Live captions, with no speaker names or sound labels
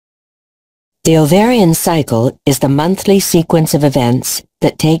The ovarian cycle is the monthly sequence of events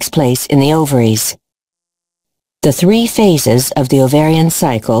that takes place in the ovaries. The three phases of the ovarian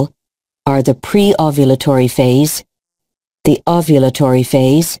cycle are the pre-ovulatory phase, the ovulatory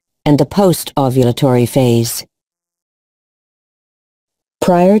phase, and the post-ovulatory phase.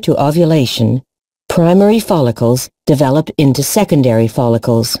 Prior to ovulation, primary follicles develop into secondary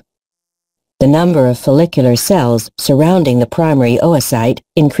follicles. The number of follicular cells surrounding the primary oocyte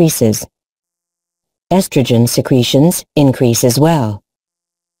increases. Estrogen secretions increase as well.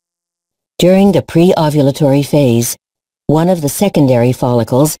 During the pre-ovulatory phase, one of the secondary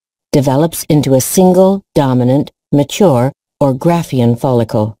follicles develops into a single, dominant, mature, or Graafian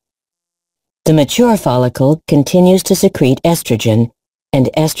follicle. The mature follicle continues to secrete estrogen, and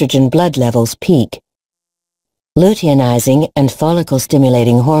estrogen blood levels peak. Luteinizing and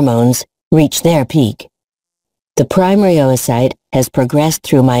follicle-stimulating hormones reach their peak. The primary oocyte has progressed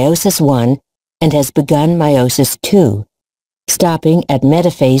through meiosis I and has begun meiosis II, stopping at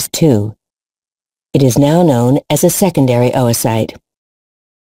metaphase II. It is now known as a secondary oocyte.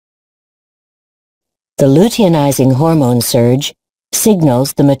 The luteinizing hormone surge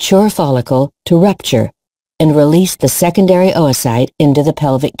signals the mature follicle to rupture and release the secondary oocyte into the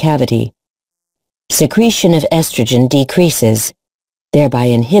pelvic cavity. Secretion of estrogen decreases, thereby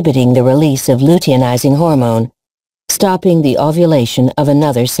inhibiting the release of luteinizing hormone, stopping the ovulation of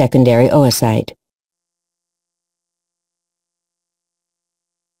another secondary oocyte.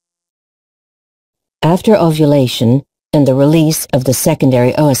 After ovulation and the release of the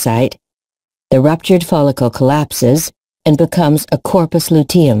secondary oocyte, the ruptured follicle collapses and becomes a corpus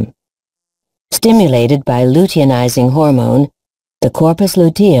luteum. Stimulated by luteinizing hormone, the corpus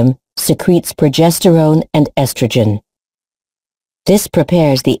luteum secretes progesterone and estrogen. This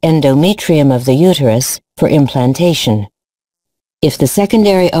prepares the endometrium of the uterus for implantation. If the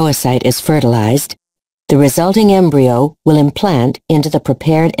secondary oocyte is fertilized, the resulting embryo will implant into the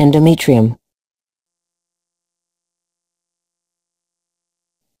prepared endometrium.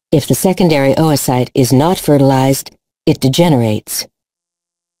 If the secondary oocyte is not fertilized, it degenerates.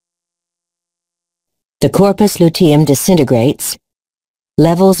 The corpus luteum disintegrates,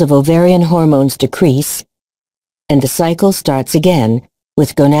 levels of ovarian hormones decrease, and the cycle starts again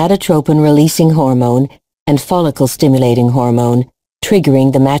with gonadotropin-releasing hormone and follicle-stimulating hormone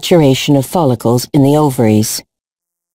triggering the maturation of follicles in the ovaries.